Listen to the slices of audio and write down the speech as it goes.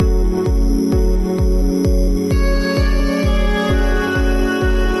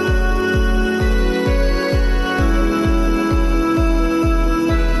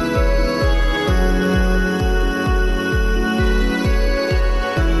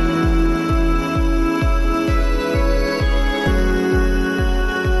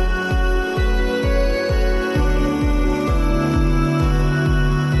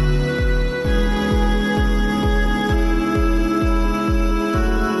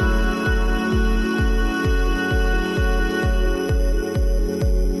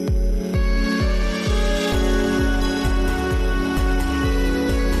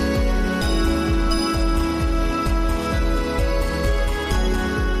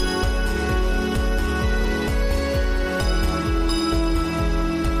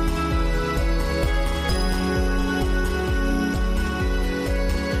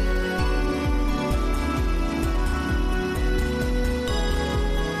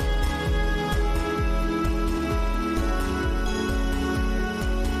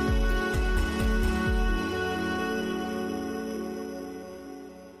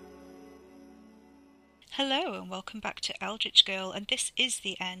Hello and welcome back to Eldritch Girl, and this is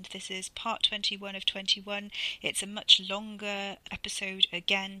the end. This is part 21 of 21. It's a much longer episode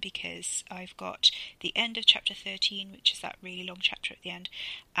again because I've got the end of chapter 13, which is that really long chapter at the end,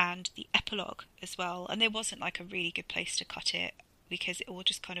 and the epilogue as well. And there wasn't like a really good place to cut it because it all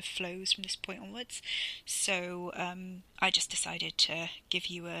just kind of flows from this point onwards. So I just decided to give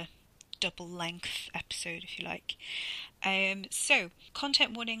you a double length episode, if you like. So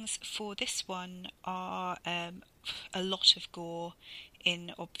content warnings for this one are a lot of gore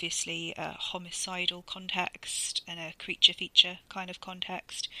in obviously a homicidal context and a creature feature kind of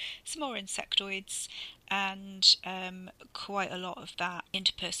context, some more insectoids, and quite a lot of that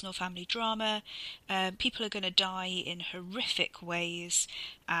interpersonal family drama. People are going to die in horrific ways,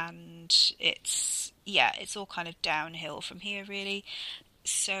 and it's all kind of downhill from here really.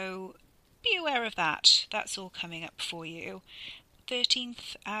 So be aware of that. That's all coming up for you.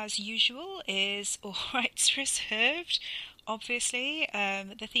 13th, as usual, is All Rights Reserved. Obviously,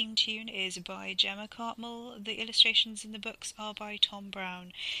 the theme tune is by Gemma Cartmel. The illustrations in the books are by Tom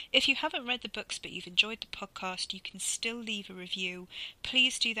Brown. If you haven't read the books but you've enjoyed the podcast, you can still leave a review.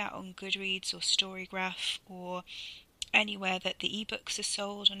 Please do that on Goodreads or Storygraph or anywhere that the ebooks are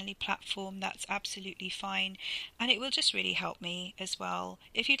sold, on any platform. That's absolutely fine, and it will just really help me as well.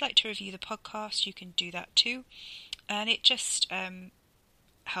 If you'd like to review the podcast, you can do that too, and it just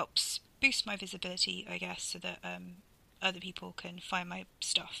helps boost my visibility, I guess, so that other people can find my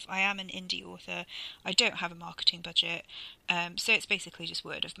stuff. I am an indie author. I don't have a marketing budget, so it's basically just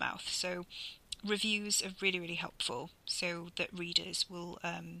word of mouth. So reviews are really, really helpful so that readers will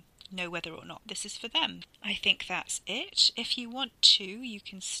know whether or not this is for them. I think that's it. If you want to, you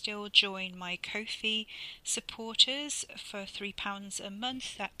can still join my Ko-fi supporters for £3 a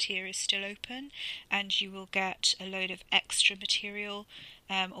month. That tier is still open, and you will get a load of extra material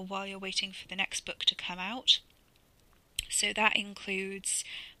while you're waiting for the next book to come out. So that includes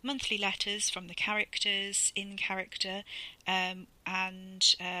monthly letters from the characters in character, and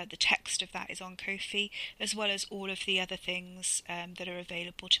the text of that is on Ko-fi, as well as all of the other things that are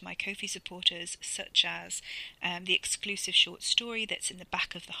available to my Ko-fi supporters, such as the exclusive short story that's in the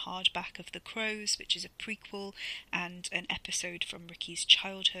back of the hardback of The Crows, which is a prequel, and an episode from Ricky's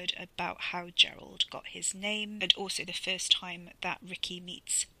childhood about how Gerald got his name, and also the first time that Ricky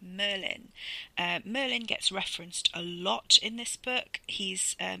meets Merlin. Merlin gets referenced a lot in this book.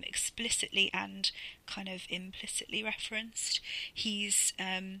 He's explicitly and kind of implicitly referenced. He's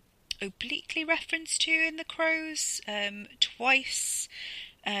obliquely referenced to in The Crows twice.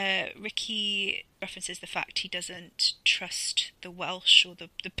 Ricky references the fact he doesn't trust the Welsh or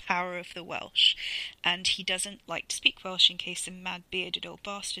the power of the Welsh, and he doesn't like to speak Welsh in case a mad bearded old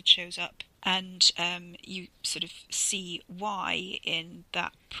bastard shows up. And you sort of see why in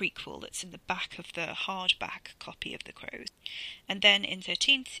that prequel that's in the back of the hardback copy of The Crows. And then in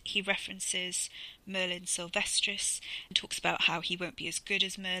 13th, he references Merlin Sylvestris and talks about how he won't be as good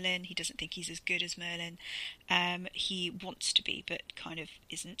as Merlin. He doesn't think he's as good as Merlin. He wants to be, but kind of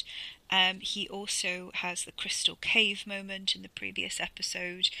isn't. He also has the Crystal Cave moment in the previous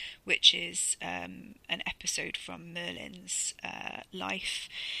episode, which is an episode from Merlin's life.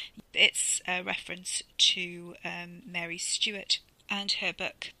 It's a reference to Mary Stuart and her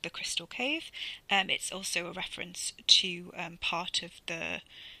book, The Crystal Cave. It's also a reference to part of the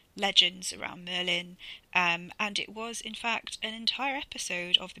legends around Merlin, and it was in fact an entire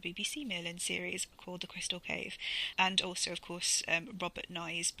episode of the BBC Merlin series called The Crystal Cave, and also of course Robert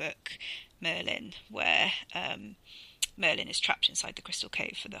Nye's book Merlin, where Merlin is trapped inside the Crystal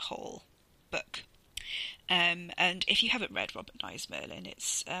Cave for the whole book. And if you haven't read Robert Nye's Merlin,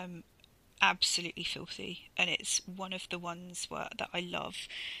 it's absolutely filthy, and it's one of the ones that I love,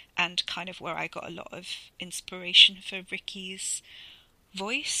 and kind of where I got a lot of inspiration for Ricky's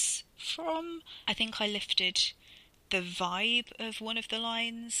voice from. I think I lifted the vibe of one of the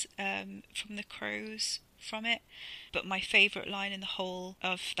lines from The Crows from it, but my favourite line in the whole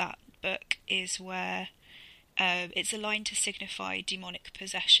of that book is where it's a line to signify demonic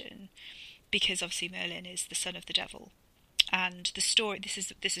possession, because obviously Merlin is the son of the devil. And the story,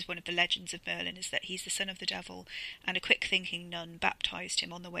 this is one of the legends of Merlin, is that he's the son of the devil, and a quick-thinking nun baptised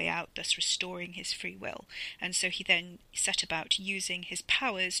him on the way out, thus restoring his free will. And so he then set about using his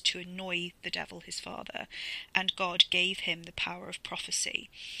powers to annoy the devil, his father, and God gave him the power of prophecy.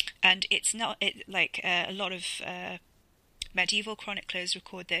 And it's not like a lot of medieval chroniclers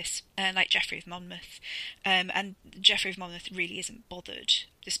record this, like Geoffrey of Monmouth, and Geoffrey of Monmouth really isn't bothered,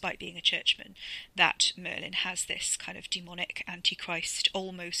 despite being a churchman, that Merlin has this kind of demonic antichrist,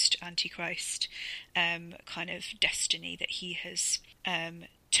 almost antichrist kind of destiny that he has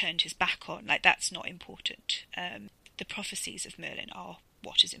turned his back on. Like, that's not important. The prophecies of Merlin are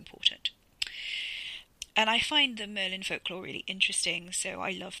what is important. And I find the Merlin folklore really interesting, so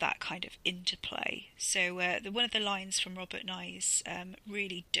I love that kind of interplay. So one of the lines from Robert Nye's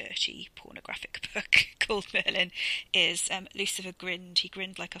really dirty pornographic book called Merlin is, Lucifer grinned. He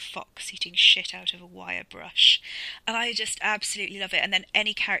grinned like a fox eating shit out of a wire brush. And I just absolutely love it. And then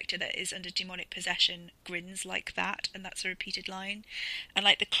any character that is under demonic possession grins like that, and that's a repeated line. And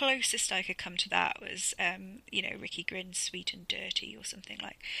like the closest I could come to that was, Ricky grins sweet and dirty or something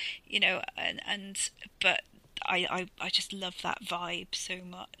like, but I just love that vibe so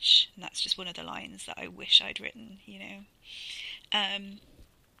much, and that's just one of the lines that I wish I'd written,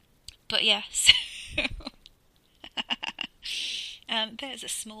 But yes, there's a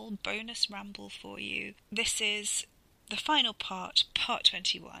small bonus ramble for you. This is the final part, part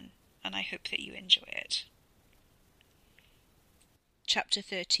 21, and I hope that you enjoy it. Chapter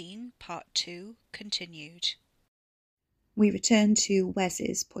 13, part 2, continued. We return to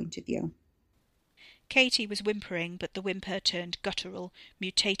Wes's point of view. Katie was whimpering, but the whimper turned guttural,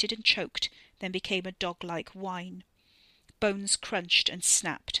 mutated and choked, then became a dog-like whine. Bones crunched and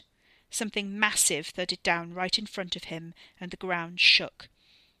snapped. Something massive thudded down right in front of him, and the ground shook.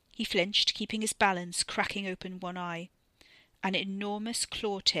 He flinched, keeping his balance, cracking open one eye. An enormous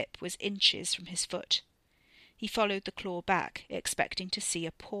claw-tip was inches from his foot. He followed the claw back, expecting to see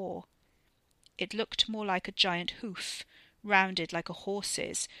a paw. It looked more like a giant hoof, rounded like a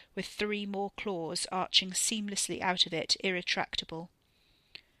horse's, with 3 more claws arching seamlessly out of it, irretractable.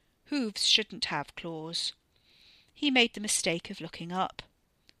 Hooves shouldn't have claws. He made the mistake of looking up.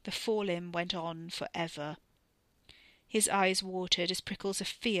 The forelimb went on forever. His eyes watered as prickles of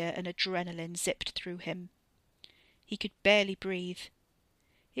fear and adrenaline zipped through him. He could barely breathe.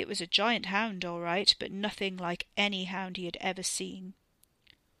 It was a giant hound, all right, but nothing like any hound he had ever seen.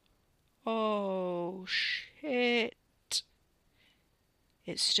 Oh, shit.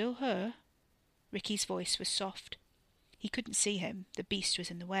 It's still her. Ricky's voice was soft. He couldn't see him. The beast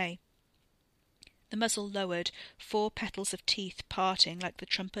was in the way. The muzzle lowered, 4 petals of teeth parting like the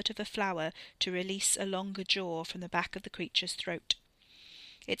trumpet of a flower to release a longer jaw from the back of the creature's throat.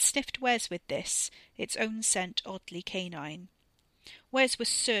 It sniffed Wes with this, its own scent oddly canine. Wes was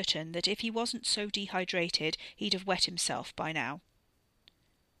certain that if he wasn't so dehydrated, he'd have wet himself by now.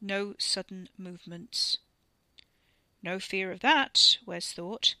 No sudden movements. No fear of that, Wes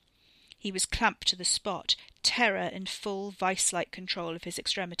thought. He was clamped to the spot, terror in full vice-like control of his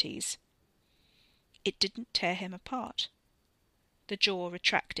extremities. It didn't tear him apart. The jaw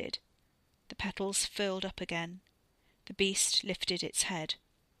retracted. The petals furled up again. The beast lifted its head.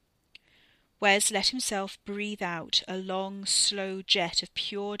 Wes let himself breathe out a long, slow jet of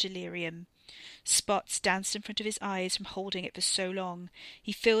pure delirium. Spots danced in front of his eyes from holding it for so long.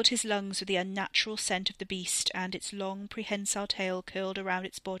 He filled his lungs with the unnatural scent of the beast, and its long, prehensile tail curled around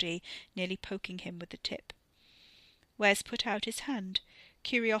its body, nearly poking him with the tip. Wes put out his hand,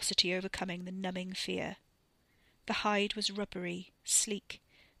 curiosity overcoming the numbing fear. The hide was rubbery, sleek,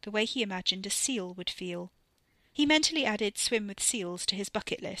 the way he imagined a seal would feel. He mentally added swim with seals to his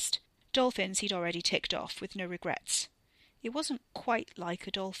bucket list. Dolphins he'd already ticked off, with no regrets. It wasn't quite like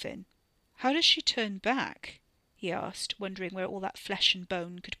a dolphin. "How does she turn back?" he asked, wondering where all that flesh and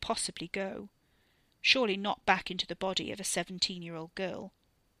bone could possibly go. Surely not back into the body of a 17-year-old girl.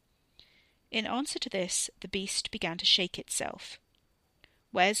 In answer to this, the beast began to shake itself.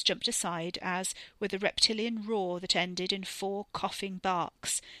 Wes jumped aside as, with a reptilian roar that ended in 4 coughing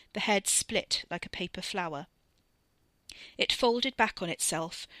barks, the head split like a paper flower. It folded back on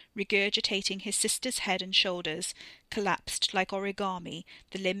itself, regurgitating his sister's head and shoulders, collapsed like origami,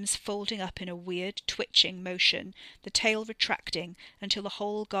 the limbs folding up in a weird, twitching motion, the tail retracting until the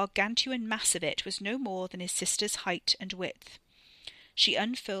whole gargantuan mass of it was no more than his sister's height and width. She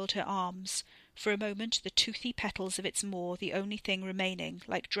unfurled her arms. For a moment the toothy petals of its maw the only thing remaining,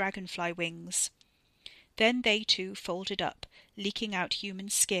 like dragonfly wings. Then they too folded up, leaking out human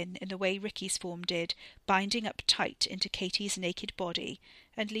skin in the way Ricky's form did, binding up tight into Katie's naked body,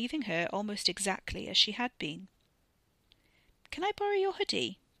 and leaving her almost exactly as she had been. "Can I borrow your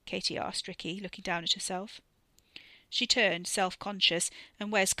hoodie?" Katie asked Ricky, looking down at herself. She turned, self-conscious,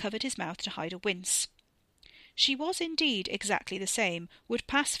 and Wes covered his mouth to hide a wince. She was indeed exactly the same, would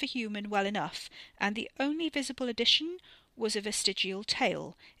pass for human well enough, and the only visible addition was a vestigial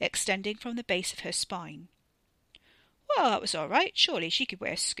tail, extending from the base of her spine. Well, that was all right. Surely she could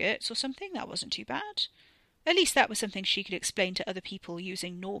wear skirts or something. That wasn't too bad. At least that was something she could explain to other people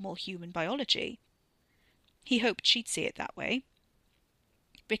using normal human biology. He hoped she'd see it that way.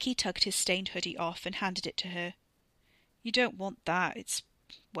 Ricky tugged his stained hoodie off and handed it to her. "You don't want that. It's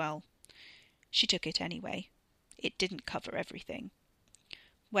well, she took it anyway. It didn't cover everything.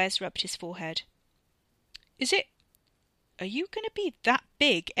 Wes rubbed his forehead. Are you going to be that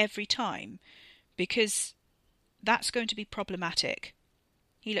big every time? Because that's going to be problematic.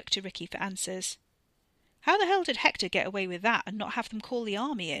 He looked to Ricky for answers. How the hell did Hector get away with that and not have them call the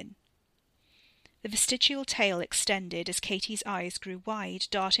army in? The vestigial tail extended as Katie's eyes grew wide,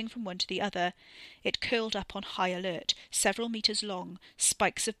 darting from one to the other. It curled up on high alert, several meters long,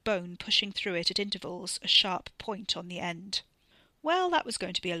 spikes of bone pushing through it at intervals, a sharp point on the end. Well, that was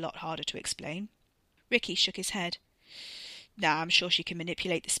going to be a lot harder to explain. Ricky shook his head. Nah, I'm sure she can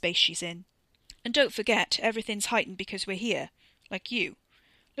manipulate the space she's in. And don't forget, everything's heightened because we're here. Like you.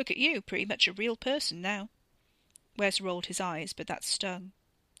 Look at you, pretty much a real person now. Wes rolled his eyes, but that stung.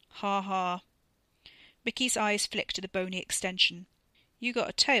 Ha ha. Ricky's eyes flicked to the bony extension. You got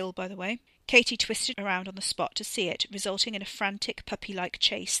a tail, by the way. Katie twisted around on the spot to see it, resulting in a frantic puppy-like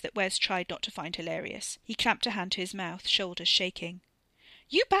chase that Wes tried not to find hilarious. He clamped a hand to his mouth, shoulders shaking.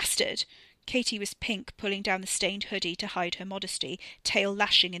 You bastard! Katie was pink, pulling down the stained hoodie to hide her modesty, tail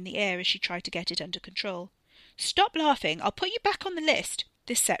lashing in the air as she tried to get it under control. Stop laughing! I'll put you back on the list!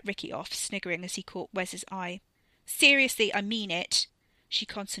 This set Ricky off, sniggering as he caught Wes's eye. Seriously, I mean it! She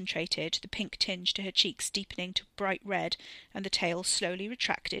concentrated, the pink tinge to her cheeks deepening to bright red, and the tail slowly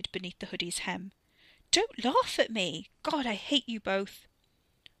retracted beneath the hoodie's hem. Don't laugh at me! God, I hate you both!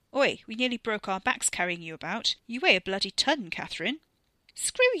 Oi, we nearly broke our backs carrying you about. You weigh a bloody ton, Catherine.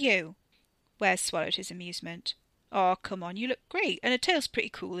 Screw you! Wes swallowed his amusement. Oh, come on, you look great, and a tail's pretty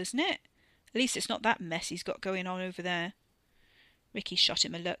cool, isn't it? At least it's not that mess he's got going on over there. Ricky shot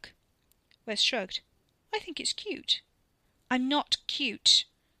him a look. Wes shrugged. I think it's cute. I'm not cute.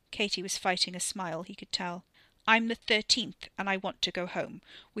 Katie was fighting a smile, he could tell. I'm the 13th, and I want to go home.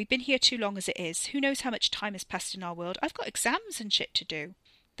 We've been here too long as it is. Who knows how much time has passed in our world? I've got exams and shit to do.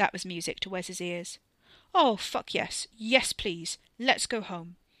 That was music to Wes's ears. Oh, fuck yes. Yes, please. Let's go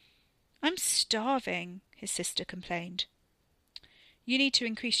home. I'm starving, his sister complained. You need to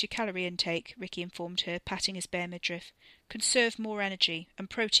increase your calorie intake, Ricky informed her, patting his bare midriff. Conserve more energy, and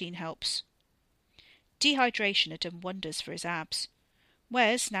protein helps. Dehydration had done wonders for his abs.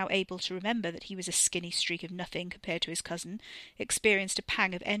 Wes, now able to remember that he was a skinny streak of nothing compared to his cousin, experienced a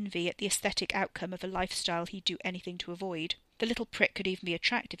pang of envy at the aesthetic outcome of a lifestyle he'd do anything to avoid. The little prick could even be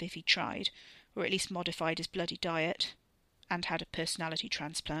attractive if he tried, or at least modified his bloody diet, and had a personality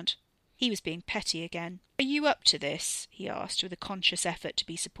transplant. He was being petty again. Are you up to this? He asked, with a conscious effort to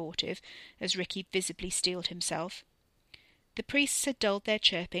be supportive, as Ricky visibly steeled himself. The priests had dulled their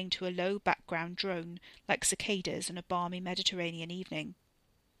chirping to a low background drone, like cicadas on a balmy Mediterranean evening.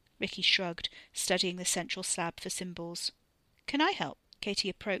 Ricky shrugged, studying the central slab for symbols. Can I help? Katie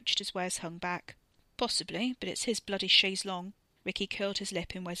approached as Wes hung back. Possibly, but it's his bloody chaise longue. Ricky curled his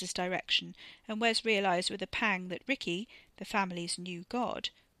lip in Wes's direction, and Wes realised with a pang that Ricky, the family's new god,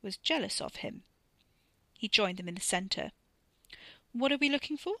 was jealous of him. He joined them in the centre. What are we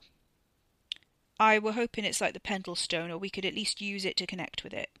looking for? I were hoping it's like the Pendle Stone, or we could at least use it to connect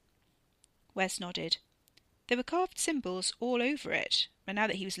with it. Wes nodded. There were carved symbols all over it, and now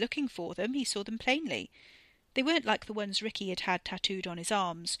that he was looking for them, he saw them plainly. They weren't like the ones Ricky had had tattooed on his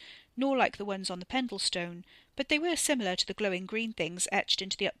arms, nor like the ones on the Pendle Stone, but they were similar to the glowing green things etched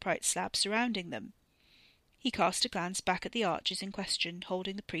into the upright slab surrounding them. He cast a glance back at the archers in question,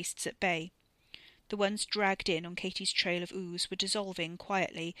 holding the priests at bay. The ones dragged in on Katie's trail of ooze were dissolving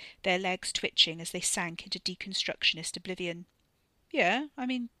quietly, their legs twitching as they sank into deconstructionist oblivion. Yeah, I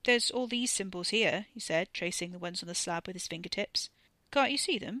mean, there's all these symbols here, he said, tracing the ones on the slab with his fingertips. Can't you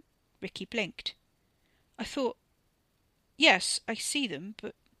see them? Ricky blinked. I thought... Yes, I see them,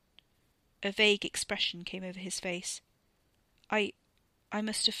 but... A vague expression came over his face. I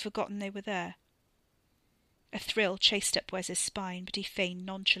must have forgotten they were there. A thrill chased up Wes's spine, but he feigned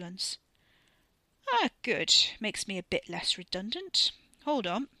nonchalance. Ah, good. Makes me a bit less redundant. Hold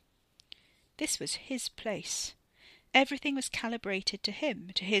on. This was his place. Everything was calibrated to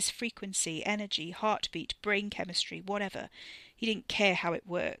him, to his frequency, energy, heartbeat, brain chemistry, whatever. He didn't care how it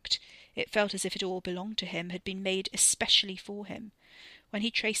worked. It felt as if it all belonged to him, had been made especially for him. When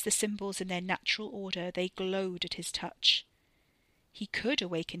he traced the symbols in their natural order, they glowed at his touch. He could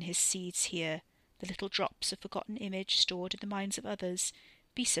awaken his seeds here, the little drops of forgotten image stored in the minds of others,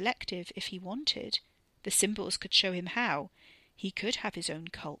 be selective if he wanted. The symbols could show him how. He could have his own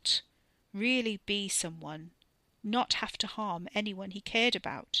cult. Really be someone. Not have to harm anyone he cared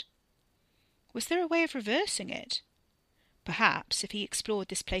about. Was there a way of reversing it? Perhaps, if he explored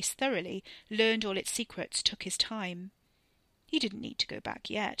this place thoroughly, learned all its secrets, took his time. He didn't need to go back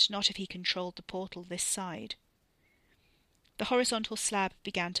yet, not if he controlled the portal this side. The horizontal slab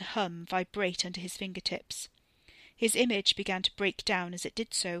began to hum, vibrate under his fingertips. His image began to break down as it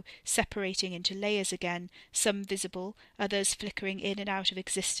did so, separating into layers again, some visible, others flickering in and out of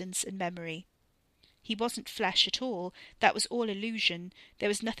existence and memory. He wasn't flesh at all. That was all illusion. There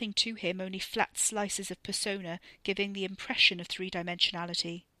was nothing to him, only flat slices of persona, giving the impression of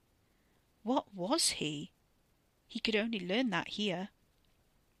three-dimensionality. What was he? He could only learn that here.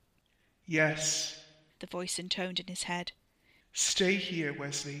 Yes, the voice intoned in his head. Stay here,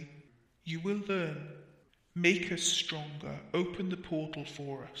 Wesley. You will learn. Make us stronger. Open the portal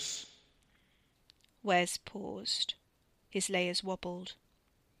for us. Wes paused. His layers wobbled.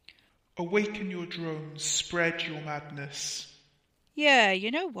 Awaken your drones. Spread your madness. Yeah,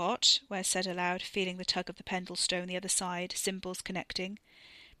 you know what? Wes said aloud, feeling the tug of the pendle stone the other side, symbols connecting.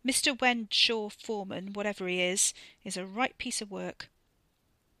 Mr. Wenshaw Foreman, whatever he is a right piece of work.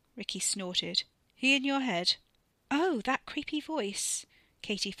 Ricky snorted. He in your head? Oh, that creepy voice.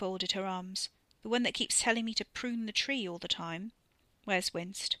 Katie folded her arms. The one that keeps telling me to prune the tree all the time. Wes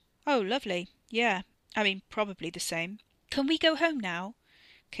winced. Oh, lovely. Yeah, probably the same. Can we go home now?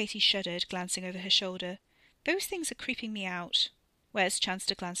 Katie shuddered, glancing over her shoulder. Those things are creeping me out. Wes chanced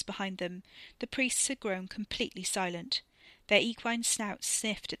to glance behind them. The priests had grown completely silent. Their equine snouts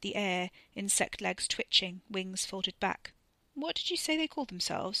sniffed at the air, insect legs twitching, wings folded back. What did you say they called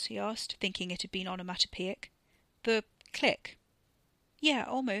themselves? He asked, thinking it had been onomatopoeic. The click. Yeah,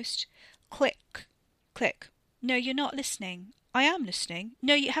 almost. Click. Click. No, you're not listening. I am listening.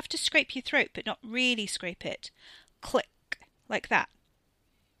 No, you have to scrape your throat, but not really scrape it. Click. Like that.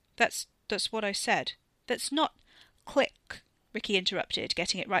 That's what I said. That's not... Click. Ricky interrupted,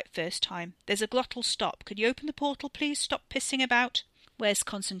 getting it right first time. There's a glottal stop. Could you open the portal, please? Stop pissing about. Wes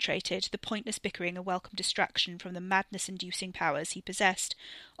concentrated, the pointless bickering a welcome distraction from the madness-inducing powers he possessed,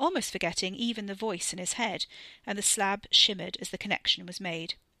 almost forgetting even the voice in his head, and the slab shimmered as the connection was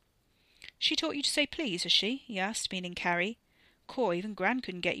made. She taught you to say please, has she? He asked, meaning Carrie. Coy, even Gran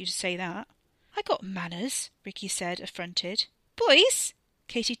couldn't get you to say that. I got manners, Ricky said, affronted. Boys!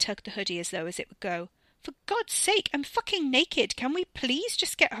 Katie tugged the hoodie as low as it would go. For God's sake, I'm fucking naked. Can we please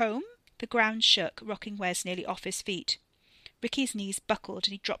just get home? The ground shook, rocking Wes nearly off his feet. Ricky's knees buckled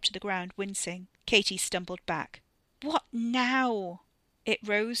and he dropped to the ground, wincing. Katie stumbled back. What now? It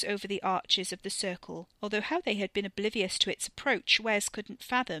rose over the arches of the circle, although how they had been oblivious to its approach Wes couldn't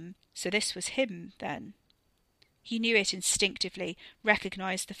fathom. So this was him, then. He knew it instinctively,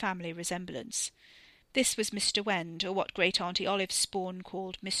 recognised the family resemblance. This was Mr. Wend, or what Great-Auntie Olive's spawn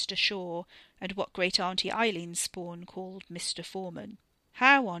called Mr. Shaw, and what Great-Auntie Eileen's spawn called Mr. Foreman.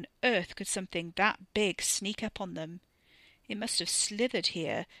 How on earth could something that big sneak up on them? It must have slithered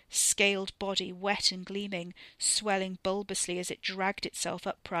here, scaled body wet and gleaming, swelling bulbously as it dragged itself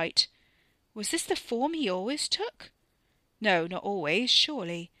upright. Was this the form he always took? No, not always,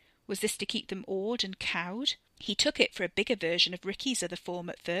 surely. Was this to keep them awed and cowed? He took it for a bigger version of Ricky's other form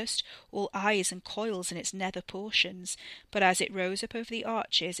at first, all eyes and coils in its nether portions, but as it rose up over the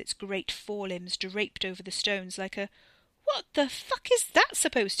arches, its great forelimbs draped over the stones like a... What the fuck is that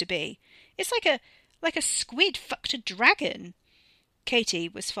supposed to be? It's like a squid fucked a dragon. Katie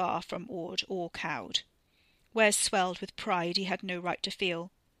was far from awed or cowed. Wes swelled with pride he had no right to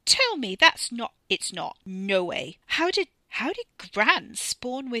feel. Tell me that's not... It's not. No way. How did Gran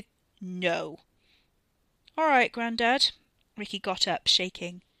spawn with... No. All right, Grandad. Ricky got up,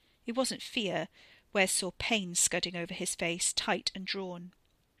 shaking. It wasn't fear. Wes saw pain scudding over his face, tight and drawn.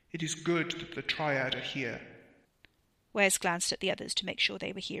 It is good that the Triad are here. Wes glanced at the others to make sure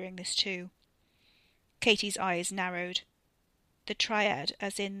they were hearing this too. Katie's eyes narrowed. The Triad,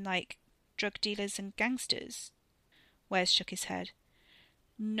 as in, like, drug dealers and gangsters? Wes shook his head.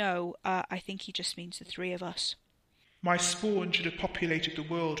 No, I think he just means the three of us. My spawn should have populated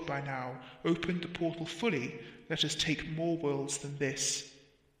the world by now, opened the portal fully. Let us take more worlds than this.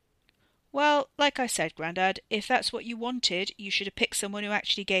 Well, like I said, Grandad, if that's what you wanted, you should have picked someone who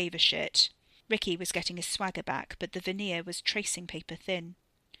actually gave a shit. Ricky was getting his swagger back, but the veneer was tracing paper thin.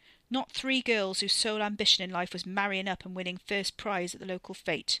 Not three girls whose sole ambition in life was marrying up and winning first prize at the local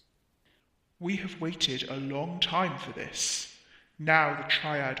fete. We have waited a long time for this. Now the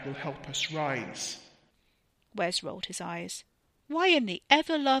Triad will help us rise. Wes rolled his eyes. Why in the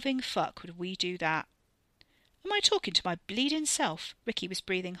ever-loving fuck would we do that? Am I talking to my bleeding self? Ricky was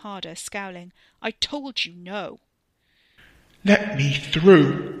breathing harder, scowling. I told you no. Let me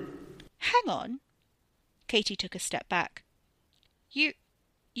through. Hang on. Katie took a step back.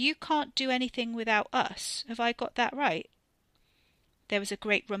 You can't do anything without us. Have I got that right? There was a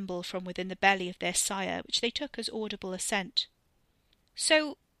great rumble from within the belly of their sire, which they took as audible assent.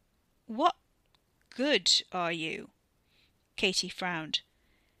 So, what good are you? Katie frowned.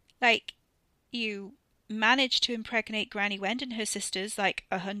 Like, you managed to impregnate Granny Wend and her sisters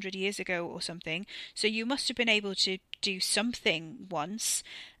 100 years ago or something, so you must have been able to do something once,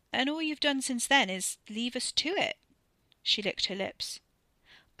 and all you've done since then is leave us to it. She licked her lips.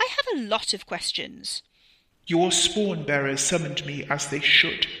 I have a lot of questions. Your spawn-bearers summoned me as they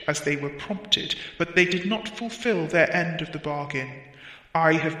should, as they were prompted, but they did not fulfill their end of the bargain.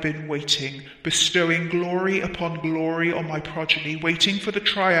 I have been waiting, bestowing glory upon glory on my progeny, waiting for the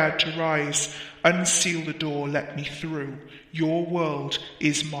Triad to rise. Unseal the door, let me through. Your world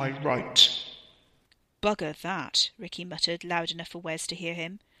is my right. Bugger that, Ricky muttered, loud enough for Wes to hear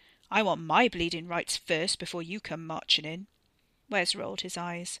him. I want my bleeding rights first before you come marching in. Wes rolled his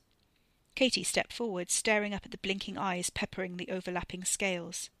eyes. Katie stepped forward, staring up at the blinking eyes peppering the overlapping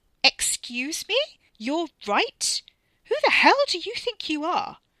scales. Excuse me? You're right? Who the hell do you think you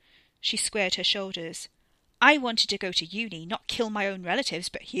are? She squared her shoulders. I wanted to go to uni, not kill my own relatives,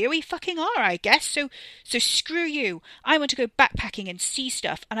 but here we fucking are, I guess, so screw you. I want to go backpacking and see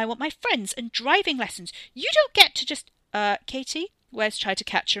stuff, and I want my friends and driving lessons. You don't get to just... Katie? Wes tried to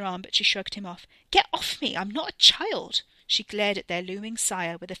catch her arm, but she shrugged him off. Get off me, I'm not a child. She glared at their looming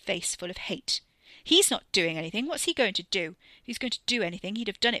sire with a face full of hate. He's not doing anything. What's he going to do? If he's going to do anything, he'd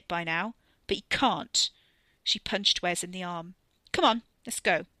have done it by now. But he can't. She punched Wes in the arm. Come on, let's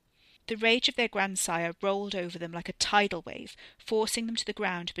go. The rage of their grandsire rolled over them like a tidal wave, forcing them to the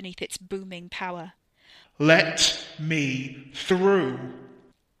ground beneath its booming power. Let me through.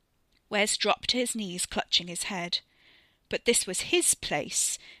 Wes dropped to his knees, clutching his head. But this was his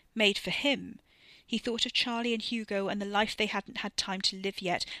place, made for him. He thought of Charlie and Hugo and the life they hadn't had time to live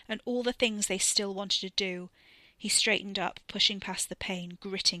yet, and all the things they still wanted to do. He straightened up, pushing past the pain,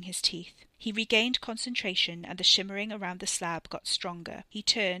 gritting his teeth. He regained concentration, and the shimmering around the slab got stronger. He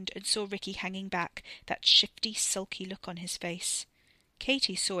turned and saw Ricky hanging back, that shifty, sulky look on his face.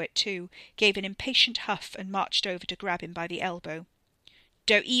 Katie saw it too, gave an impatient huff, and marched over to grab him by the elbow.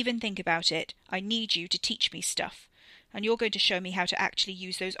 Don't even think about it. I need you to teach me stuff. And you're going to show me how to actually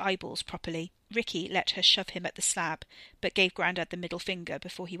use those eyeballs properly. Ricky let her shove him at the slab, but gave Grandad the middle finger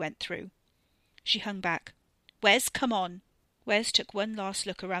before he went through. She hung back. Wes, come on. Wes took one last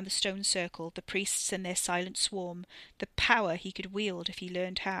look around the stone circle, the priests and their silent swarm, the power he could wield if he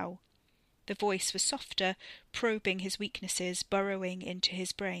learned how. The voice was softer, probing his weaknesses, burrowing into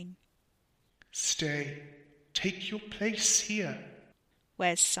his brain. Stay. Take your place here.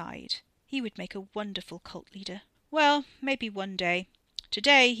 Wes sighed. He would make a wonderful cult leader. Well, maybe one day.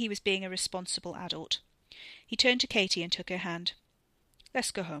 Today he was being a responsible adult. He turned to Katie and took her hand.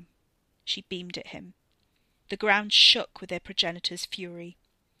 Let's go home. She beamed at him. The ground shook with their progenitor's fury.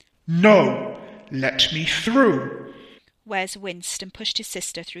 No! Let me through! Wes winced and pushed his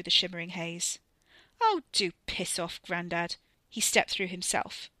sister through the shimmering haze. Oh, do piss off, Grandad. He stepped through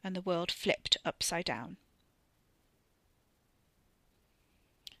himself, and the world flipped upside down.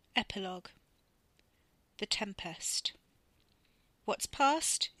 Epilogue. The Tempest. What's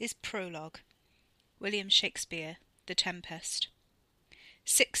past is prologue. William Shakespeare, The Tempest.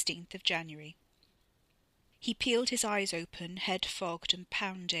 16th of January. He peeled his eyes open, head fogged and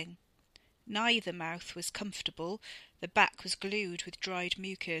pounding. Neither mouth was comfortable. The back was glued with dried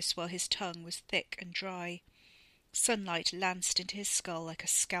mucus, while his tongue was thick and dry. Sunlight lanced into his skull like a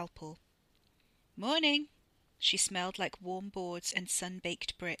scalpel. Morning! She smelled like warm boards and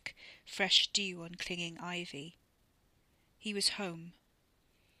sun-baked brick, fresh dew on clinging ivy. He was home.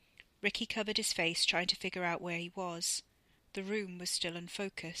 Ricky covered his face, trying to figure out where he was. The room was still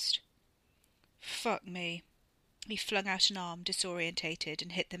unfocused. Fuck me. He flung out an arm, disorientated,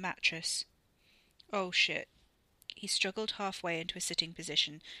 and hit the mattress. Oh, shit. He struggled halfway into a sitting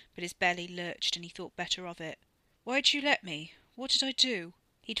position, but his belly lurched and he thought better of it. Why'd you let me? What did I do?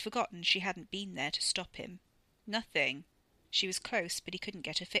 He'd forgotten she hadn't been there to stop him. Nothing. She was close, but he couldn't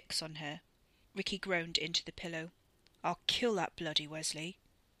get a fix on her. Ricky groaned into the pillow. I'll kill that bloody Wesley.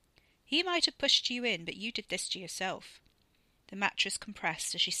 He might have pushed you in, but you did this to yourself. The mattress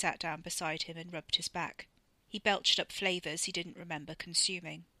compressed as she sat down beside him and rubbed his back. He belched up flavours he didn't remember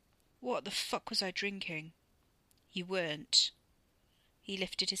consuming. What the fuck was I drinking? You weren't. He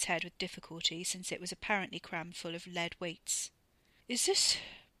lifted his head with difficulty, since it was apparently crammed full of lead weights. Is this...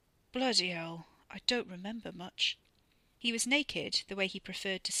 bloody hell, I don't remember much. He was naked, the way he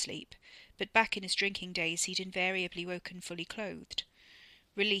preferred to sleep, but back in his drinking days he'd invariably woken fully clothed.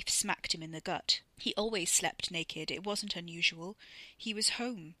 Relief smacked him in the gut. He always slept naked. It wasn't unusual. He was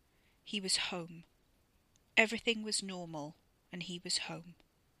home. He was home. Everything was normal, and he was home.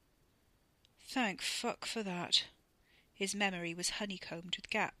 Thank fuck for that. His memory was honeycombed with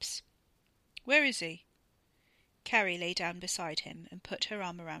gaps. Where is he? Carrie lay down beside him and put her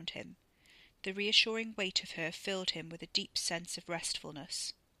arm around him. The reassuring weight of her filled him with a deep sense of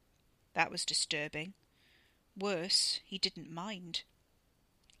restfulness. That was disturbing. Worse, he didn't mind.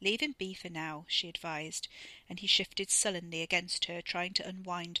 Leave him be for now, she advised, and he shifted sullenly against her, trying to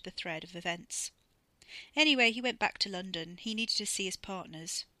unwind the thread of events. Anyway, he went back to London. He needed to see his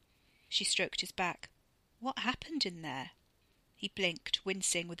partners. She stroked his back. What happened in there? He blinked,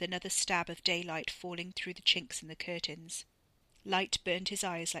 wincing with another stab of daylight falling through the chinks in the curtains. Light burned his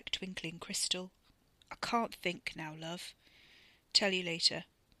eyes like twinkling crystal. I can't think now, love. Tell you later.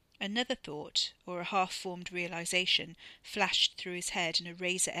 Another thought, or a half-formed realization, flashed through his head in a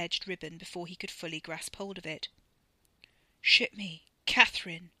razor-edged ribbon before he could fully grasp hold of it. Shit me,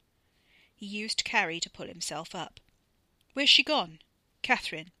 Catherine! He used Carrie to pull himself up. Where's she gone?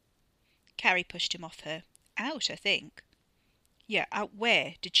 Catherine. Carrie pushed him off her. Out, I think. Yeah, out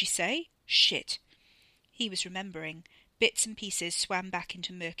where? Did she say? Shit. He was remembering. Bits and pieces swam back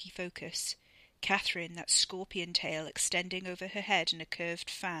into murky focus. Catherine, that scorpion tail extending over her head in a curved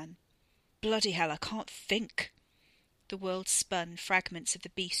fan. Bloody hell, I can't think. The world spun, fragments of the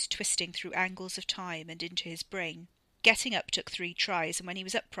beast twisting through angles of time and into his brain. Getting up took 3 tries, and when he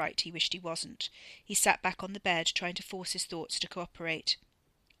was upright he wished he wasn't. He sat back on the bed, trying to force his thoughts to cooperate.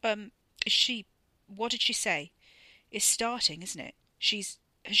 Is she... What did she say? It's starting, isn't it?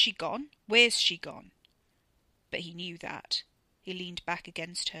 Has she gone? Where's she gone? But he knew that. He leaned back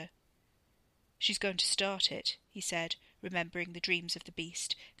against her. She's going to start it, he said, remembering the dreams of the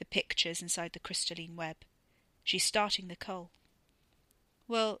beast, the pictures inside the crystalline web. She's starting the cull.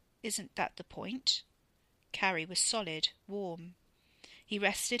 Well, isn't that the point? Carrie was solid, warm. He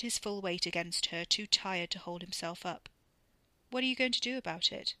rested his full weight against her, too tired to hold himself up. What are you going to do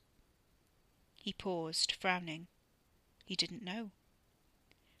about it? He paused, frowning. He didn't know.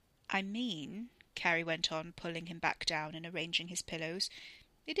 I mean, Carrie went on, pulling him back down and arranging his pillows,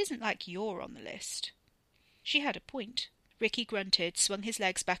 it isn't like you're on the list. She had a point. Ricky grunted, swung his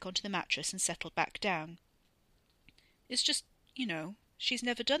legs back onto the mattress and settled back down. It's just, she's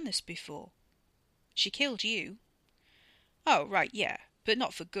never done this before. She killed you. Oh, right, yeah, but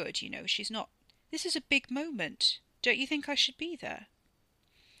not for good, she's not... This is a big moment. Don't you think I should be there?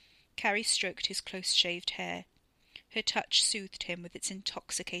 Carrie stroked his close-shaved hair. Her touch soothed him with its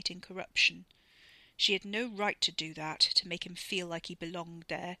intoxicating corruption. She had no right to do that, to make him feel like he belonged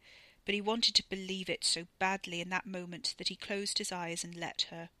there, but he wanted to believe it so badly in that moment that he closed his eyes and let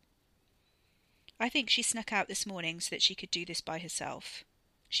her. I think she snuck out this morning so that she could do this by herself.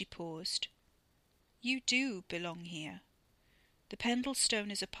 She paused. You do belong here. The Pendle Stone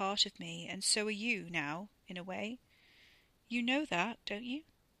is a part of me, and so are you now, in a way. You know that, don't you?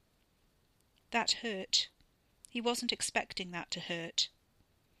 That hurt. He wasn't expecting that to hurt.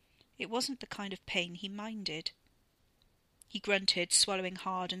 It wasn't the kind of pain he minded. He grunted, swallowing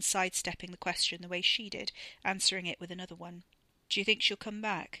hard and sidestepping the question the way she did, answering it with another one. Do you think she'll come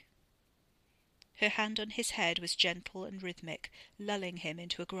back? Her hand on his head was gentle and rhythmic, lulling him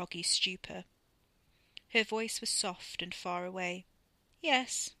into a groggy stupor. Her voice was soft and far away.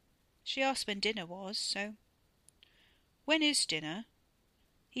 Yes. She asked when dinner was, so... When is dinner?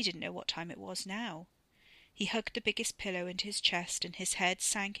 He didn't know what time it was now. He hugged the biggest pillow into his chest, and his head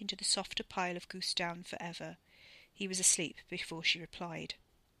sank into the softer pile of goose down forever. He was asleep before she replied.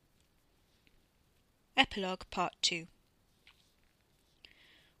 Epilogue Part 2.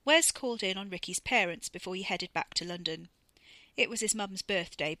 Wes called in on Ricky's parents before he headed back to London. It was his mum's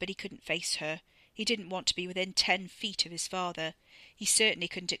birthday, but he couldn't face her. He didn't want to be within 10 feet of his father. He certainly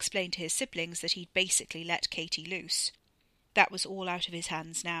couldn't explain to his siblings that he'd basically let Katie loose. That was all out of his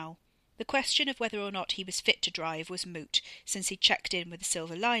hands now. The question of whether or not he was fit to drive was moot, since he'd checked in with a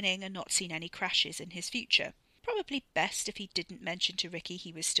silver lining and not seen any crashes in his future. Probably best if he didn't mention to Ricky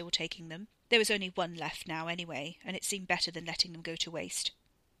he was still taking them. There was only one left now anyway, and it seemed better than letting them go to waste.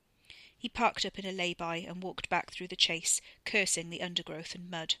 He parked up in a lay-by and walked back through the chase, cursing the undergrowth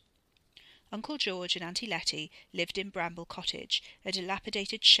and mud. Uncle George and Auntie Letty lived in Bramble Cottage, a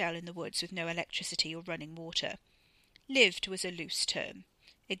dilapidated shell in the woods with no electricity or running water. Lived was a loose term.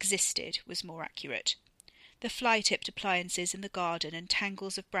 Existed was more accurate. The fly-tipped appliances in the garden and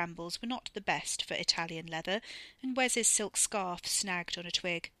tangles of brambles were not the best for Italian leather, and Wes's silk scarf snagged on a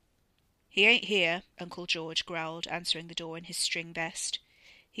twig. "He ain't here," Uncle George growled, answering the door in his string vest.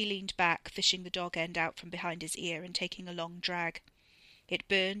 He leaned back, fishing the dog end out from behind his ear and taking a long drag. It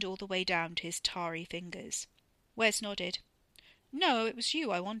burned all the way down to his tarry fingers. Wes nodded. "No, it was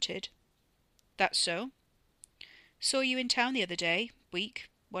you I wanted." "That's so?" "Saw you in town the other day, week,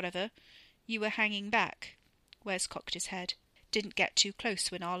 whatever. You were hanging back." Wes cocked his head. "Didn't get too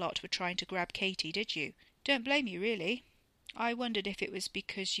close when our lot were trying to grab Katie, did you? Don't blame you, really. I wondered if it was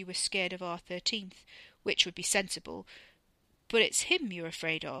because you were scared of our 13th, which would be sensible, but it's him you're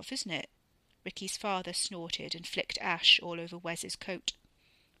afraid of, isn't it? Ricky's father snorted and flicked ash all over Wes's coat.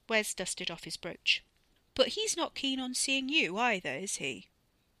 Wes dusted off his brooch. But he's not keen on seeing you either, is he?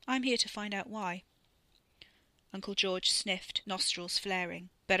 I'm here to find out why. Uncle George sniffed, nostrils flaring.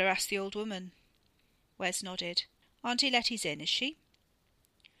 Better ask the old woman. Wes nodded. Auntie Letty's in, is she?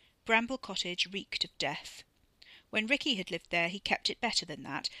 Bramble Cottage reeked of death. When Ricky had lived there he kept it better than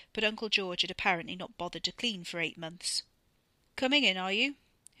that, but Uncle George had apparently not bothered to clean for 8 months. Coming in, are you?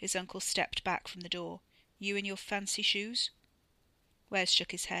 His uncle stepped back from the door. You in your fancy shoes? Wes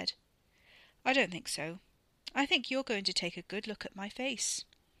shook his head. I don't think so. I think you're going to take a good look at my face.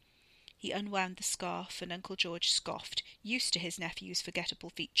 He unwound the scarf, and Uncle George scoffed, used to his nephew's forgettable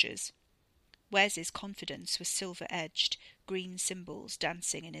features. Wes's confidence was silver-edged, green symbols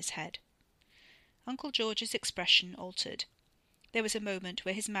dancing in his head. Uncle George's expression altered. There was a moment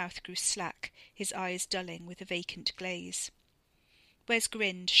where his mouth grew slack, his eyes dulling with a vacant glaze. Wes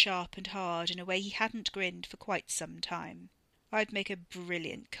grinned sharp and hard in a way he hadn't grinned for quite some time. I'd make a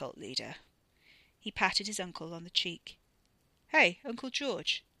brilliant cult leader. He patted his uncle on the cheek. Hey, Uncle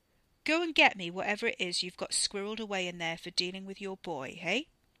George, go and get me whatever it is you've got squirreled away in there for dealing with your boy, hey?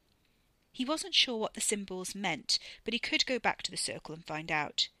 He wasn't sure what the symbols meant, but he could go back to the circle and find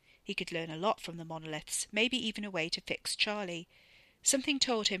out. He could learn a lot from the monoliths, maybe even a way to fix Charlie. Something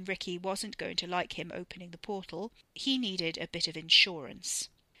told him Ricky wasn't going to like him opening the portal. He needed a bit of insurance.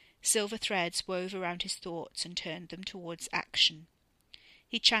 Silver threads wove around his thoughts and turned them towards action.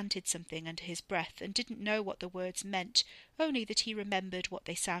 He chanted something under his breath and didn't know what the words meant, only that he remembered what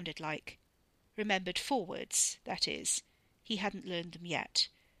they sounded like. Remembered 4 words, that is. He hadn't learned them yet,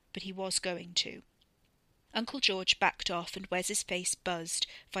 but he was going to. Uncle George backed off and Wes's face buzzed,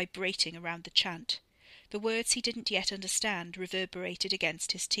 vibrating around the chant. The words he didn't yet understand reverberated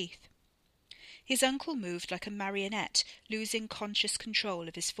against his teeth. His uncle moved like a marionette, losing conscious control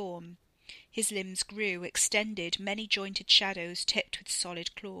of his form. His limbs grew, extended, many-jointed shadows tipped with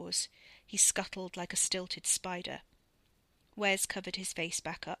solid claws. He scuttled like a stilted spider. Wes covered his face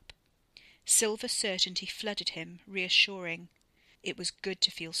back up. Silver certainty flooded him, reassuring. It was good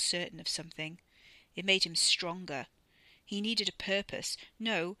to feel certain of something. It made him stronger. He needed a purpose.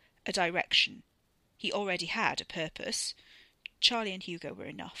 No, a direction. He already had a purpose. Charlie and Hugo were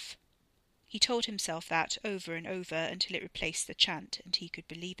enough. He told himself that over and over until it replaced the chant and he could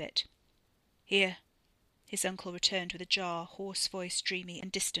believe it. Here. His uncle returned with a jar, hoarse voice dreamy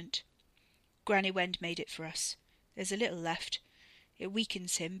and distant. Granny Wend made it for us. There's a little left. It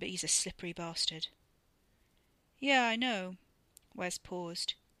weakens him, but he's a slippery bastard. Yeah, I know. Wes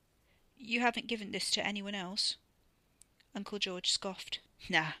paused. You haven't given this to anyone else? Uncle George scoffed.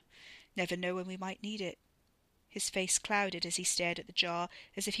 Nah, never know when we might need it. His face clouded as he stared at the jar,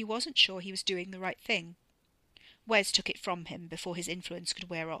 as if he wasn't sure he was doing the right thing. Wes took it from him before his influence could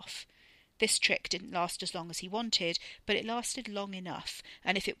wear off. This trick didn't last as long as he wanted, but it lasted long enough,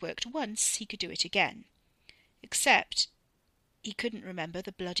 and if it worked once, he could do it again. Except he couldn't remember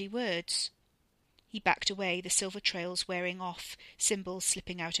the bloody words. He backed away, the silver trails wearing off, symbols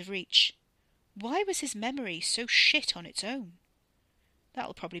slipping out of reach. Why was his memory so shit on its own?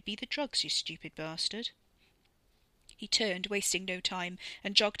 That'll probably be the drugs, you stupid bastard. He turned, wasting no time,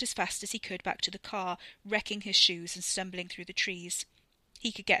 and jogged as fast as he could back to the car, wrecking his shoes and stumbling through the trees.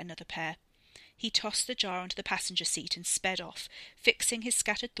 He could get another pair. He tossed the jar onto the passenger seat and sped off, fixing his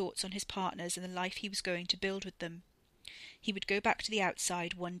scattered thoughts on his partners and the life he was going to build with them. He would go back to the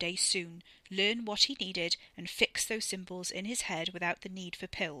outside one day soon, learn what he needed, and fix those symbols in his head without the need for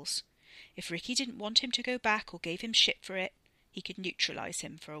pills. If Ricky didn't want him to go back or gave him shit for it, he could neutralize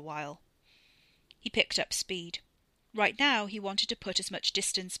him for a while. He picked up speed. Right now he wanted to put as much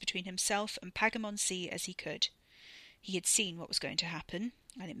distance between himself and Pagamon Sea as he could. He had seen what was going to happen,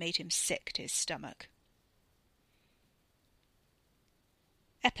 and it made him sick to his stomach.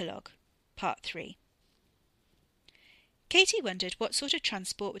 Epilogue, Part 3. Katie wondered what sort of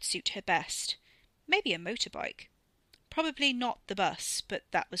transport would suit her best. Maybe a motorbike. Probably not the bus, but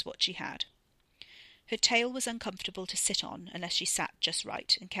that was what she had. Her tail was uncomfortable to sit on unless she sat just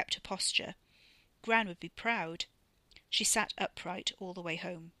right and kept her posture. Gran would be proud. She sat upright all the way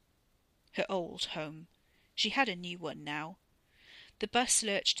home. Her old home. She had a new one now. The bus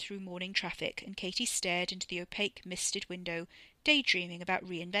lurched through morning traffic, and Katie stared into the opaque, misted window, daydreaming about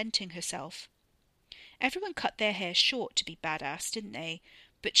reinventing herself. Everyone cut their hair short to be badass, didn't they?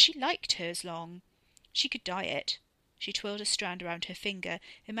 But she liked hers long. She could dye it. She twirled a strand around her finger,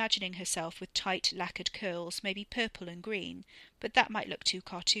 imagining herself with tight, lacquered curls, maybe purple and green, but that might look too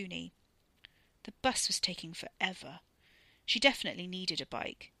cartoony. The bus was taking forever. She definitely needed a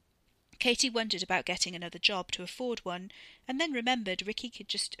bike. Katy wondered about getting another job to afford one, and then remembered Ricky could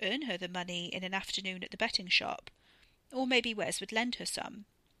just earn her the money in an afternoon at the betting shop. Or maybe Wes would lend her some.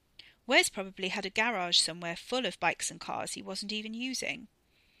 Wes probably had a garage somewhere full of bikes and cars he wasn't even using.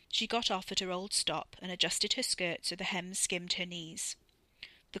 She got off at her old stop and adjusted her skirt so the hem skimmed her knees.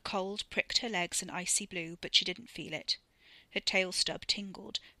 The cold pricked her legs an icy blue, but she didn't feel it. Her tail stub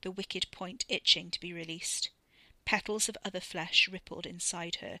tingled, the wicked point itching to be released. Petals of other flesh rippled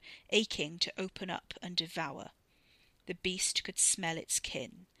inside her, aching to open up and devour. The beast could smell its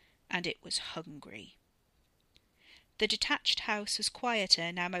kin, and it was hungry. The detached house was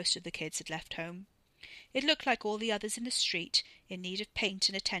quieter now most of the kids had left home. It looked like all the others in the street, in need of paint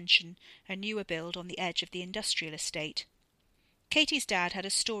and attention, a newer build on the edge of the industrial estate. Katy's dad had a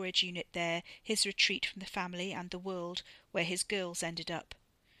storage unit there, his retreat from the family and the world, where his girls ended up.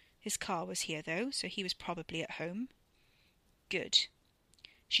 His car was here, though, so he was probably at home. Good.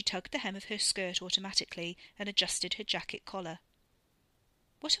 She tugged the hem of her skirt automatically and adjusted her jacket collar.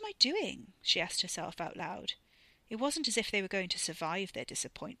 What am I doing? She asked herself out loud. It wasn't as if they were going to survive their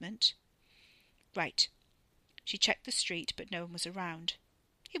disappointment. Right. She checked the street, but no one was around.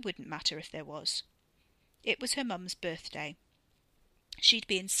 It wouldn't matter if there was. It was her mum's birthday. She'd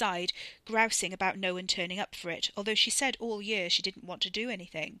be inside, grousing about no one turning up for it, although she said all year she didn't want to do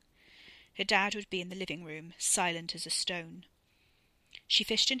anything. Her dad would be in the living room, silent as a stone. She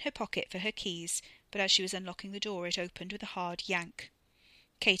fished in her pocket for her keys, but as she was unlocking the door it opened with a hard yank.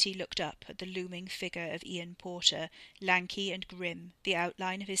 Katy looked up at the looming figure of Ian Porter, lanky and grim, the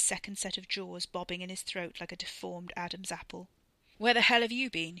outline of his second set of jaws bobbing in his throat like a deformed Adam's apple. "Where the hell have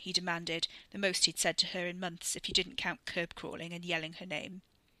you been?" he demanded, the most he'd said to her in months if you didn't count curb-crawling and yelling her name.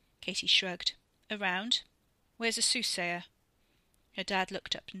 Katy shrugged. "Around. Where's a soothsayer?" Her dad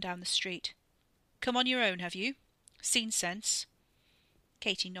looked up and down the street. "Come on your own, have you? Seen sense?"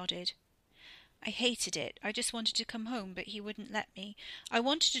 Katy nodded. "I hated it. I just wanted to come home, but he wouldn't let me. I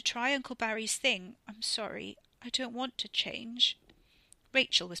wanted to try Uncle Barry's thing. I'm sorry. I don't want to change."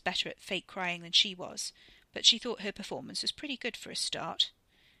 Rachel was better at fake crying than she was, but she thought her performance was pretty good for a start.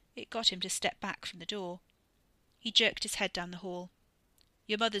 It got him to step back from the door. He jerked his head down the hall.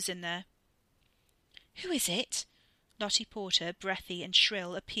 "Your mother's in there." "Who is it?" Lottie Porter, breathy and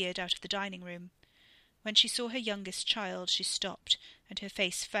shrill, appeared out of the dining room. When she saw her youngest child, she stopped, and her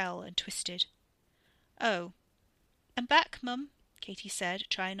face fell and twisted. "Oh, I'm back, Mum," Katy said,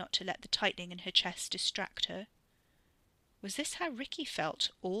 trying not to let the tightening in her chest distract her. Was this how Ricky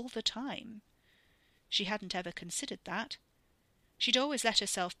felt all the time? She hadn't ever considered that. She'd always let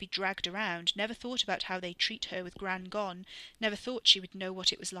herself be dragged around, never thought about how they'd treat her with Gran gone, never thought she would know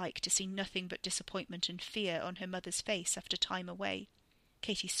what it was like to see nothing but disappointment and fear on her mother's face after time away.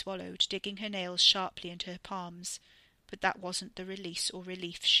 Katy swallowed, digging her nails sharply into her palms, but that wasn't the release or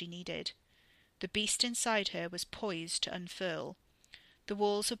relief she needed. The beast inside her was poised to unfurl. The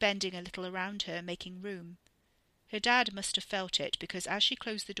walls were bending a little around her, making room. Her dad must have felt it, because as she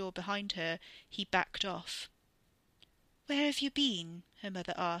closed the door behind her, he backed off. "Where have you been?" her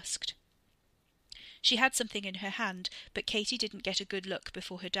mother asked. She had something in her hand, but Katy didn't get a good look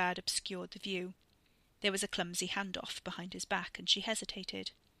before her dad obscured the view. There was a clumsy handoff behind his back, and she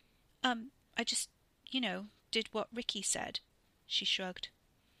hesitated. I just, did what Ricky said," she shrugged.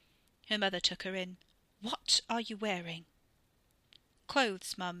 Her mother took her in. "What are you wearing?"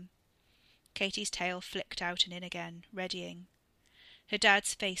 "Clothes, Mum." Katy's tail flicked out and in again, readying. Her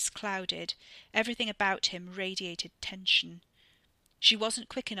dad's face clouded. Everything about him radiated tension. She wasn't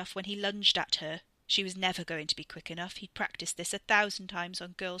quick enough when he lunged at her. She was never going to be quick enough. He'd practiced this 1,000 times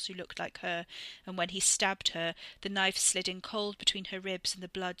on girls who looked like her, and when he stabbed her, the knife slid in cold between her ribs and the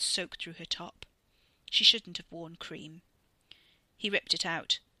blood soaked through her top. She shouldn't have worn cream. He ripped it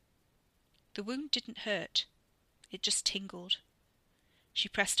out. The wound didn't hurt. It just tingled. She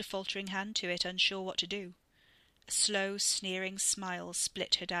pressed a faltering hand to it, unsure what to do. A slow, sneering smile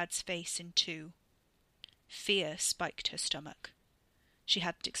split her dad's face in two. Fear spiked her stomach. She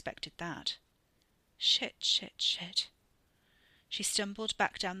hadn't expected that. Shit. She stumbled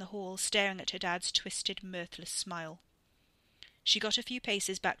back down the hall, staring at her dad's twisted, mirthless smile. She got a few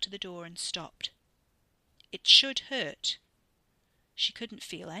paces back to the door and stopped. It should hurt. She couldn't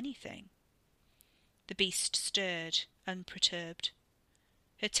feel anything. The beast stirred, unperturbed.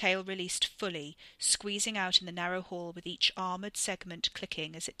 Her tail released fully, squeezing out in the narrow hall with each armoured segment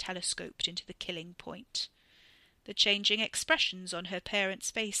clicking as it telescoped into the killing point. The changing expressions on her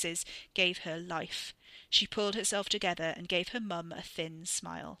parents' faces gave her life. She pulled herself together and gave her mum a thin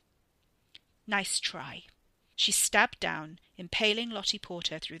smile. Nice try. She stabbed down, impaling Lottie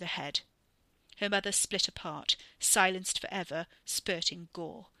Porter through the head. Her mother split apart, silenced forever, spurting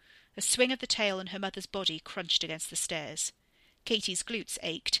gore. A swing of the tail and her mother's body crunched against the stairs. Katie's glutes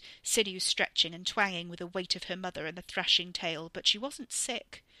ached, sinews stretching and twanging with the weight of her mother and the thrashing tail, but she wasn't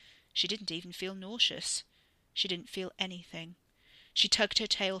sick. She didn't even feel nauseous. She didn't feel anything. She tugged her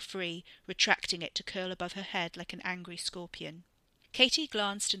tail free, retracting it to curl above her head like an angry scorpion. Katie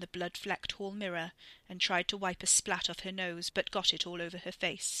glanced in the blood-flecked hall mirror and tried to wipe a splat off her nose, but got it all over her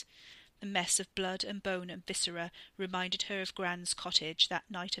face. The mess of blood and bone and viscera reminded her of Gran's cottage that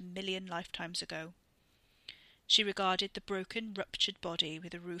night 1,000,000 lifetimes ago. She regarded the broken, ruptured body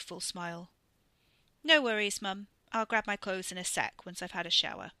with a rueful smile. "No worries, Mum. I'll grab my clothes in a sec once I've had a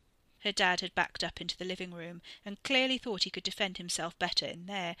shower." Her dad had backed up into the living room and clearly thought he could defend himself better in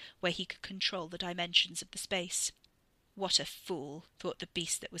there, where he could control the dimensions of the space. What a fool, thought the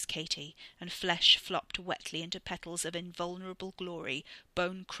beast that was Katie, and flesh flopped wetly into petals of invulnerable glory,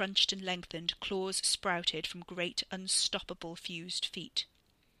 bone crunched and lengthened, claws sprouted from great unstoppable fused feet.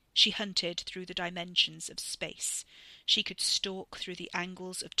 She hunted through the dimensions of space. She could stalk through the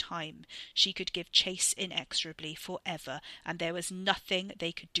angles of time. She could give chase inexorably forever, and there was nothing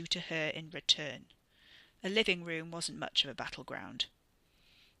they could do to her in return. A living room wasn't much of a battleground.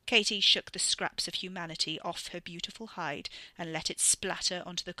 Katie shook the scraps of humanity off her beautiful hide and let it splatter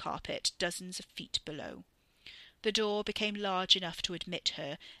onto the carpet dozens of feet below. The door became large enough to admit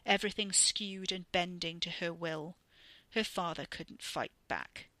her, everything skewed and bending to her will. Her father couldn't fight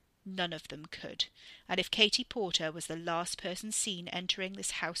back. None of them could, and if Katie Porter was the last person seen entering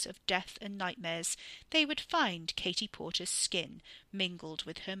this house of death and nightmares, they would find Katie Porter's skin mingled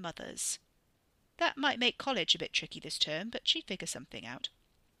with her mother's. That might make college a bit tricky this term, but she'd figure something out.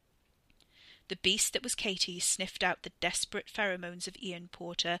 The beast that was Katie sniffed out the desperate pheromones of Ian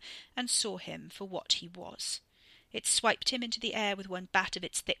Porter and saw him for what he was. It swiped him into the air with one bat of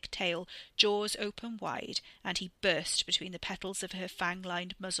its thick tail, jaws open wide, and he burst between the petals of her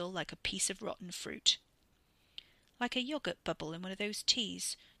fang-lined muzzle like a piece of rotten fruit. Like a yoghurt bubble in one of those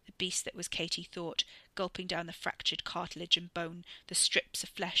teas, the beast that was Katie thought, gulping down the fractured cartilage and bone, the strips of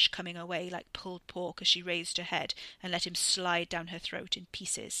flesh coming away like pulled pork as she raised her head and let him slide down her throat in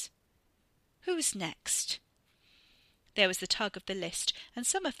pieces. Who's next? There was the tug of the list, and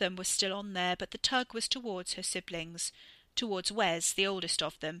some of them were still on there, but the tug was towards her siblings, towards Wes, the oldest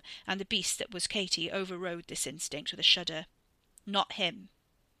of them, and the beast that was Katie overrode this instinct with a shudder. Not him.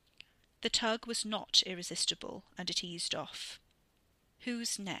 The tug was not irresistible, and it eased off.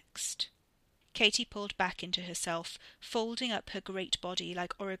 Who's next? Katie pulled back into herself, folding up her great body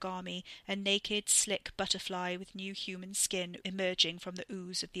like origami, a naked, slick butterfly with new human skin emerging from the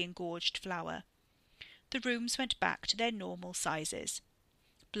ooze of the engorged flower. The rooms went back to their normal sizes.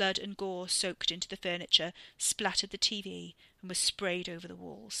 Blood and gore soaked into the furniture, splattered the TV, and was sprayed over the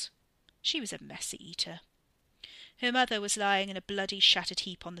walls. She was a messy eater. Her mother was lying in a bloody, shattered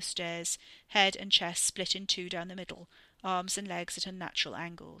heap on the stairs, head and chest split in two down the middle, arms and legs at unnatural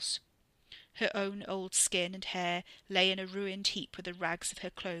angles. Her own old skin and hair lay in a ruined heap with the rags of her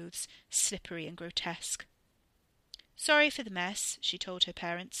clothes, slippery and grotesque. "Sorry for the mess," she told her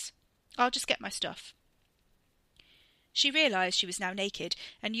parents. "I'll just get my stuff." She realised she was now naked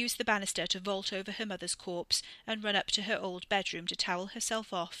and used the banister to vault over her mother's corpse and run up to her old bedroom to towel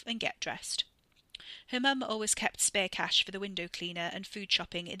herself off and get dressed. Her mum always kept spare cash for the window cleaner and food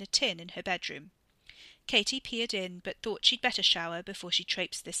shopping in a tin in her bedroom. Katie peered in, but thought she'd better shower before she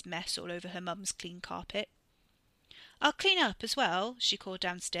traipsed this mess all over her mum's clean carpet. "I'll clean up as well," she called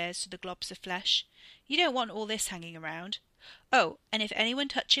downstairs to the globs of flesh. "You don't want all this hanging around. Oh, and if anyone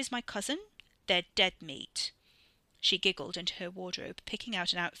touches my cousin, they're dead meat." She giggled into her wardrobe, picking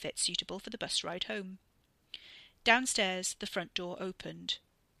out an outfit suitable for the bus ride home. Downstairs, the front door opened.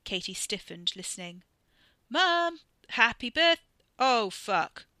 Katie stiffened, listening. "Mum! Happy birth—" "Oh,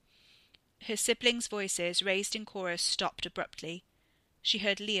 fuck!" Her siblings' voices, raised in chorus, stopped abruptly. She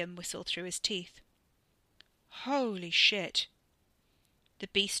heard Liam whistle through his teeth. "Holy shit!" The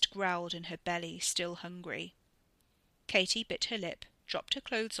beast growled in her belly, still hungry. Katie bit her lip, dropped her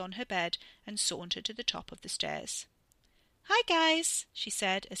clothes on her bed, and sauntered to the top of the stairs. "Hi, guys," she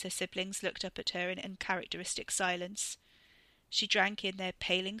said, as her siblings looked up at her in uncharacteristic silence. She drank in their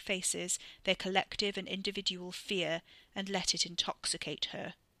paling faces, their collective and individual fear, and let it intoxicate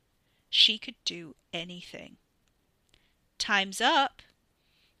her. She could do anything. "Time's up!"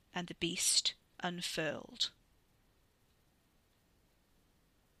 And the beast unfurled.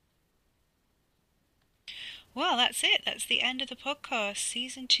 Well, that's it. That's the end of the podcast.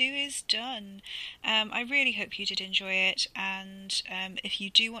 Season 2 is done. I really hope you did enjoy it. And if you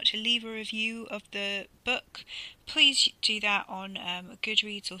do want to leave a review of the book, please do that on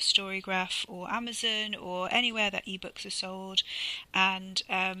Goodreads or Storygraph or Amazon or anywhere that ebooks are sold. And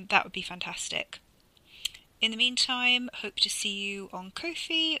that would be fantastic. In the meantime, hope to see you on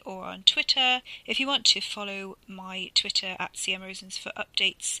Ko-fi or on Twitter. If you want to follow my Twitter at CMRosens for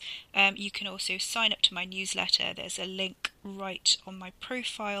updates, you can also sign up to my newsletter. There's a link right on my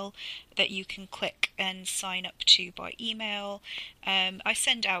profile that you can click and sign up to by email. I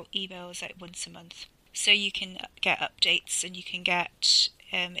send out emails like once a month, so you can get updates and you can get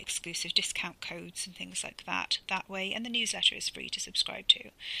exclusive discount codes and things like that way, and the newsletter is free to subscribe to.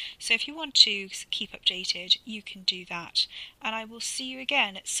 So if you want to keep updated, you can do that, and I will see you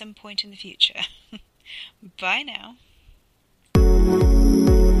again at some point in the future. Bye now.